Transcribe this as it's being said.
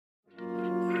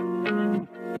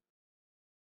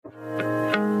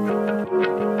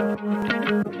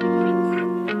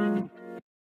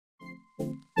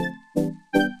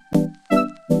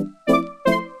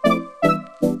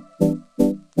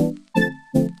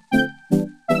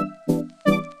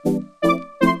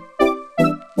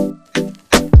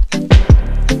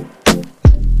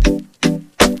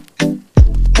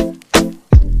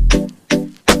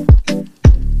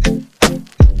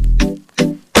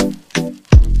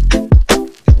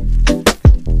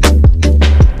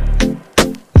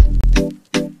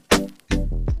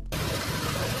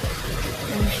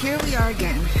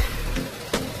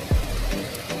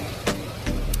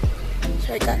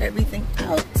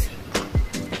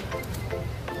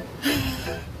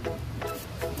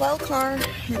well, car.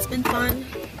 It's been fun.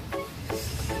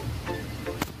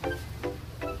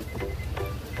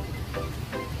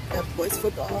 Got boys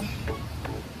football.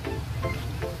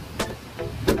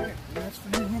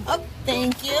 Oh,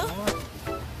 thank you.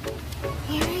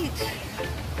 Alright.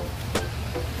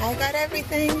 I got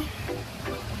everything.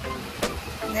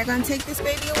 They're gonna take this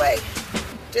baby away.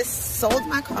 Just sold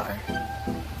my car.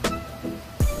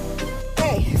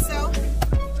 Okay, so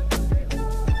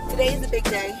today is a big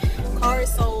day. Car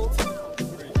is sold.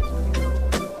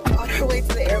 On our way to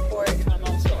the airport. I'm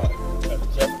outside. Have a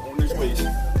jacket on his waist.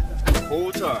 The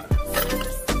whole time.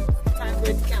 Time for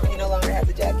it to count. He no longer has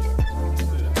a jacket.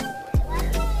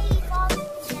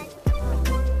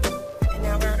 And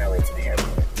now we're on our way to the airport.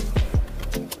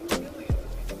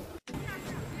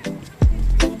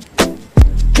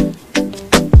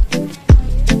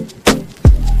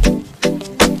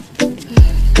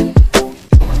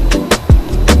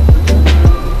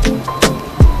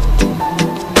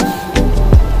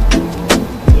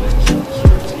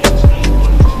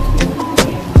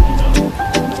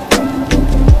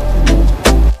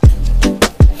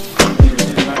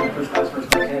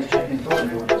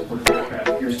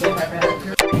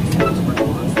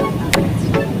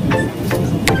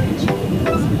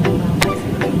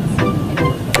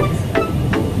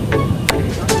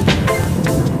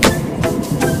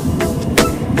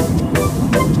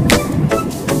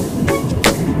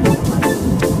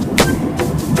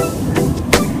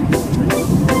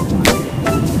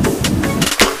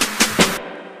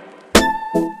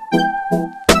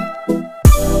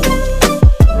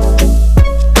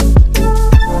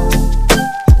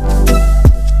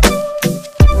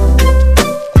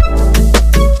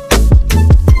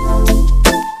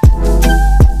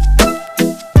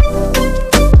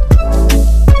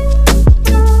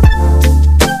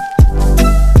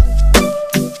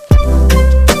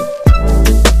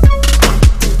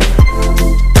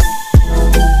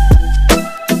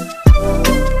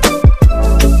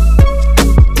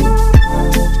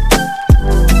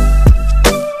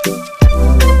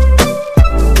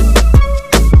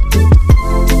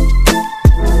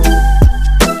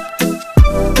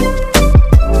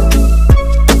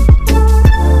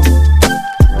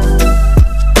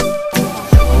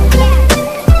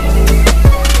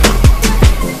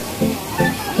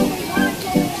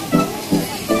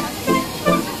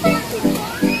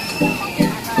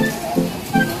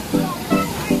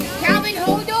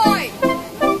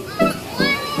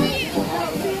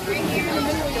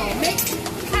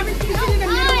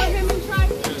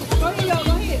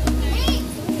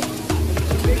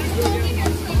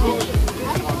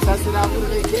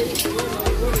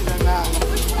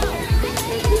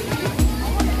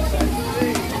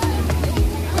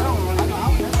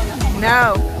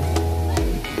 No.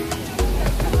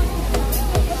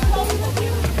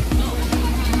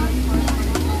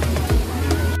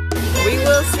 We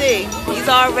will see. He's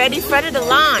already fronted the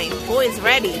line. Boy's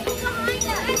ready.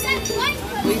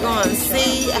 We're going to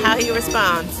see how he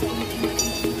responds.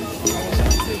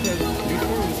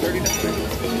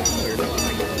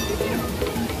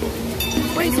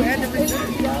 Wait, you had to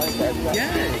reserve?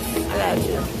 Yes. I got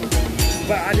you.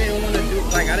 But I didn't want to do,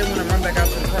 like, I didn't want to run back out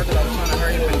to the car because I was trying to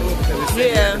hurry up and do it because it said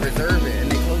you had to reserve it.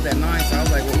 And they closed at 9, so I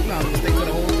was like, well, we're going to stay for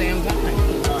the whole damn time.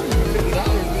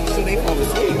 $50 so they fall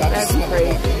asleep. That's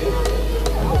crazy.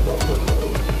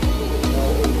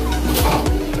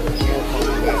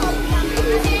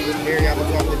 Here, y'all can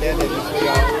talk to Dad before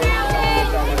y'all.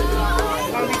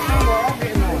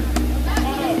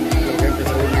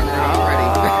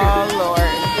 Oh, Lord.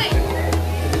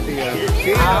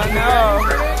 I don't know.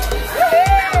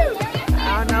 I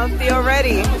don't know if Theo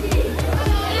ready.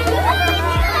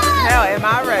 Hell, am I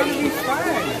ready?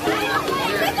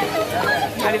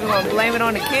 Not even gonna blame it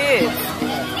on the kids.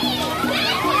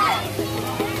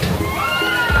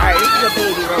 Alright, this is a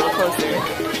baby roller coaster.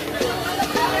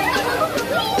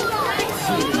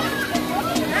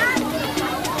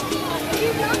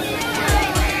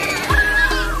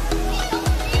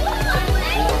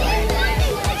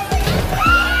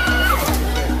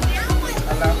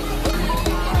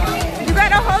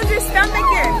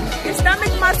 Your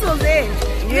stomach muscles in.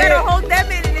 You gotta hold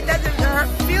them in and it doesn't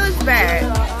feel as bad.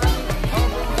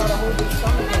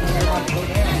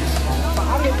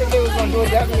 I didn't think they was gonna do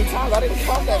it that many times. I didn't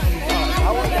talk that many times.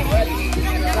 I wasn't ready.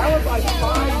 That was like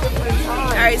 5 different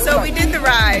times. Alright, so we did the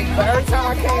ride. But every time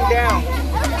I came down,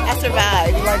 I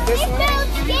survived. Like this one?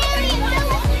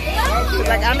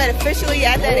 Like I'm officially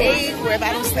at that age where if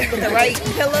I don't sleep with the right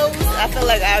pillows, I feel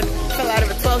like I fell out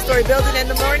of a 12-story building in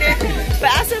the morning.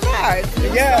 But I survived.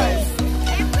 Yes.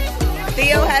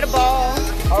 Theo had a ball.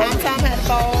 Tom had a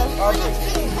ball.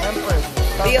 Empress.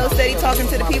 Theo said he talking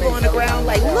to the people on the ground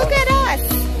like, look at us.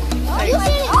 Like, You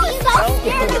shouldn't be so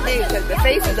scared. because the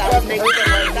faces I was making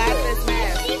were God this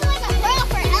man. She's like a girl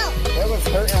for help. That was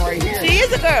hurting right here. She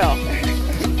is a girl.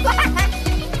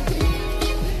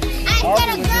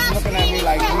 Aubrey was just looking at me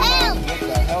like, what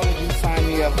the hell did you sign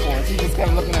me up for? And she just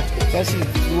kept looking at that. She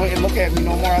wouldn't look at me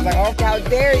no more. I was like, oh, How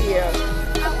dare you?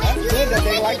 that's good that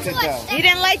they liked it though. You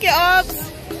didn't like it,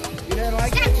 Obs? You didn't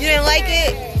like it? You didn't like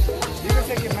it? You can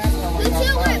take your mask off. The two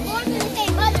were born to the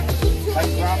same mother.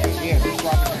 Like drop it, yeah, just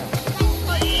drop it down.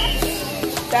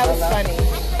 That was funny.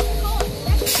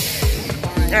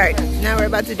 Alright, now we're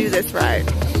about to do this ride.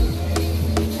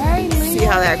 See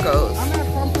how that goes.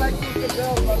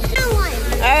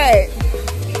 Alright.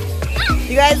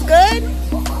 You guys good?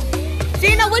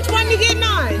 Gina, which one you getting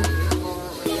on?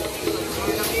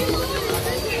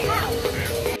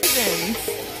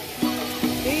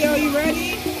 Theo, you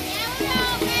ready?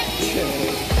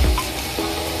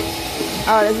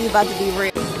 Oh, this is about to be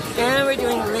real. And we're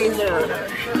doing laser.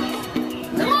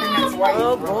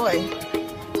 Oh boy.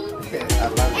 I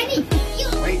love it.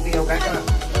 Wait, Theo, back up.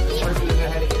 This person is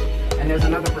ahead of you. And there's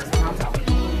another person on top. Keep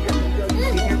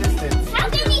your distance. How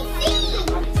can we see?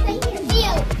 Stay here.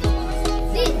 Theo.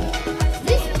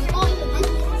 This is all your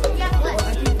business. What? I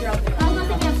don't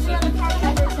think I'm sure the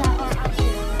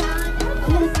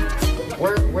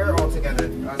We're all together.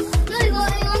 Us.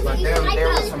 But there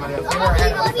was somebody else. They were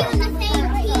ahead of us.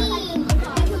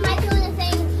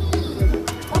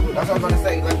 That's what I'm gonna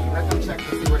say. Let them check to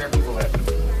see where their people at.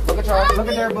 Look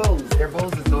at their bows. Their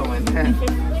bows is glowing.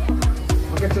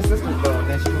 Look at your sister's bow, and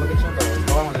then she can look at your bow. It's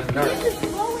glowing in the dark.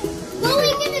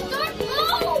 Glowing in the dark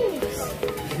bows.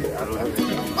 I love it.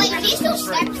 Wait, are these still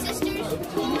stepsisters?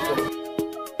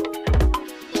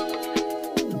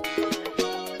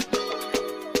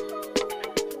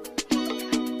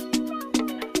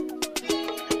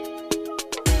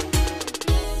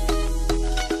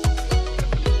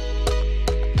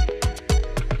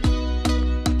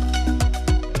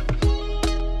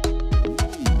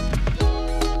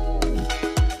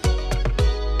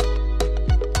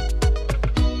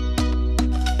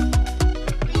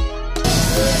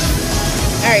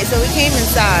 Alright, so we came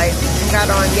inside and got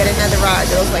on yet another ride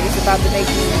that looks like it's about to make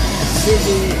me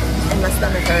dizzy and my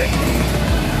stomach hurt.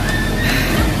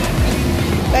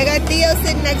 But I got Theo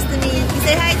sitting next to me. You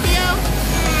say hi, Theo?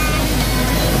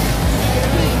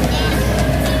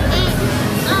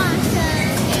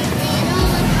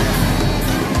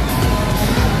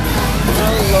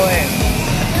 Oh, Lord.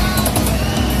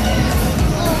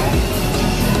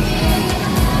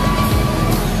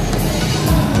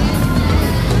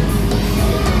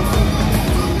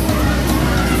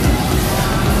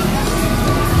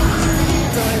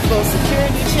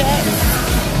 Security check.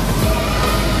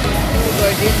 Oh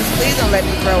Lord Jesus, please don't let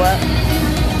me throw up.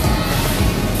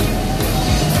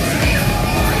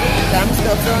 So I'm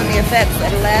still feeling the effects of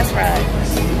the last ride.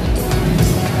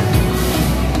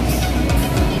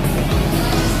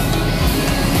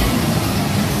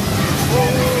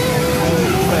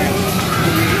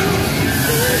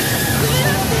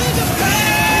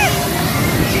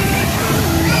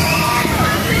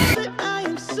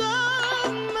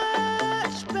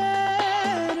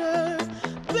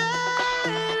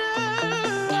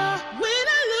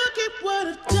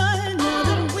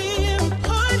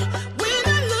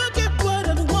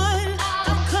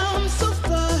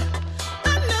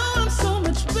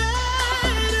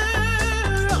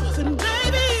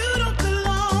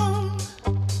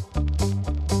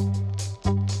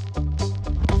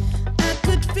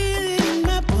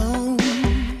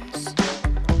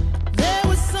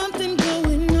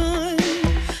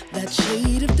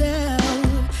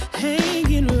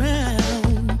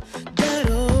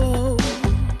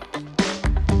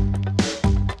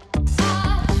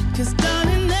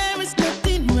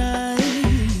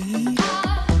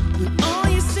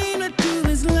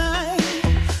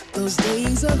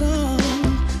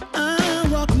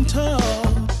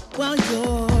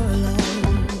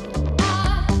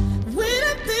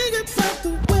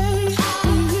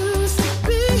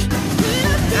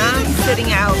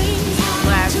 Sitting out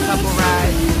last couple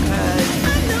rides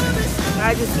because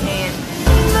I just can't.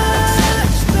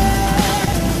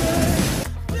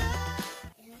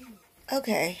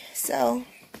 Okay, so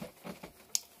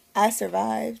I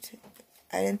survived.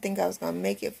 I didn't think I was gonna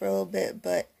make it for a little bit,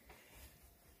 but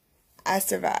I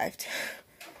survived.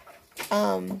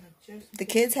 The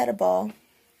kids had a ball,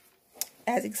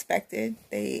 as expected.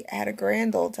 They had a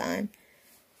grand old time.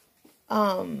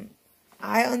 I,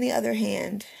 on the other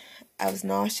hand, I was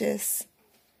nauseous.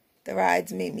 The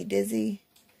rides made me dizzy.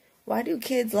 Why do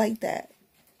kids like that?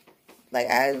 Like,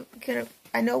 I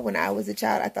I know when I was a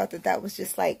child, I thought that that was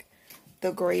just like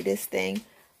the greatest thing.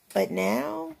 But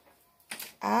now,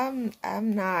 I'm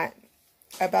not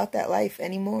about that life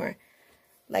anymore.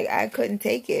 Like, I couldn't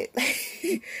take it.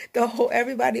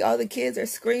 Everybody, all the kids are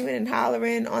screaming and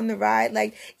hollering on the ride.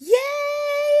 Like, yay,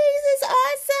 this is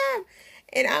awesome.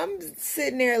 And I'm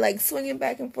sitting there, like, swinging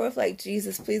back and forth like,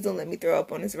 Jesus, please don't let me throw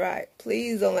up on this ride.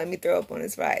 Please don't let me throw up on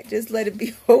this ride. Just let it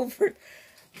be over.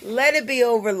 Let it be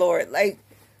over, Lord. Like,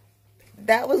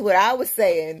 that was what I was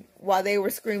saying while they were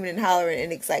screaming and hollering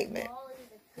in excitement.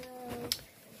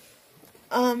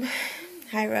 Hi,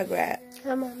 Rugrat.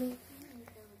 Hi, Mommy.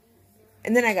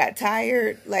 And then I got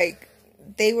tired. Like,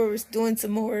 they were doing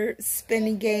some more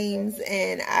spinning games,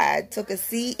 and I took a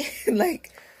seat and,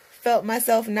 like, felt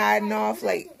myself nodding off.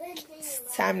 Like, it's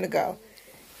time to go.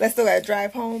 But I still got to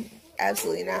drive home?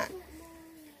 Absolutely not.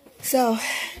 So,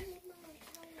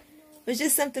 it was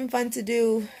just something fun to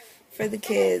do for the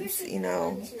kids, you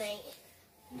know.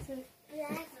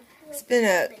 It's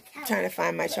been trying to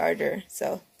find my charger,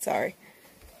 so sorry.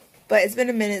 But it's been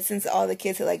a minute since all the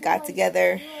kids had, like, got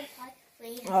together.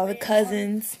 All the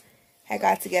cousins had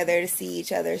got together to see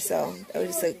each other, so it was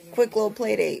just a quick little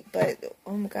play date. But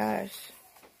oh my gosh,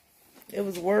 it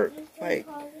was work. Like,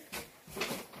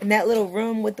 in that little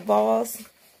room with the balls.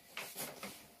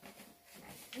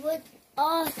 With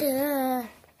all the...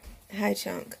 Hi,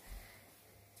 Chunk.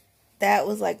 That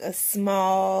was like a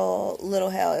small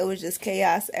little hell. It was just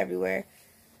chaos everywhere.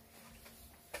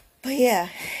 But yeah,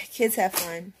 kids have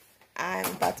fun. I'm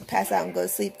about to pass out and go to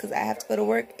sleep because I have to go to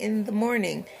work in the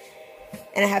morning.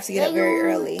 And I have to get up very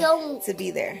early to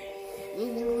be there.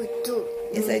 You do.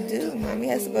 Yes, I do. Mommy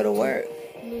has to go to work.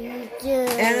 You do.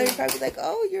 And I know you're probably like,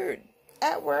 oh, you're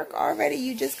at work already.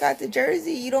 You just got to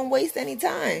Jersey. You don't waste any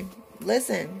time.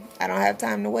 Listen, I don't have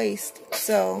time to waste.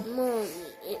 So,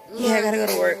 yeah, I got to go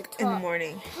to work in the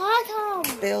morning.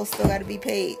 Bills still got to be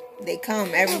paid. They come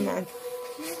every month.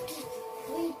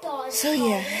 So,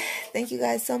 yeah. Thank you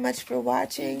guys so much for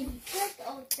watching.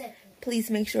 Please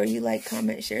make sure you like,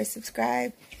 comment, share,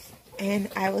 subscribe. And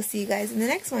I will see you guys in the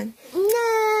next one.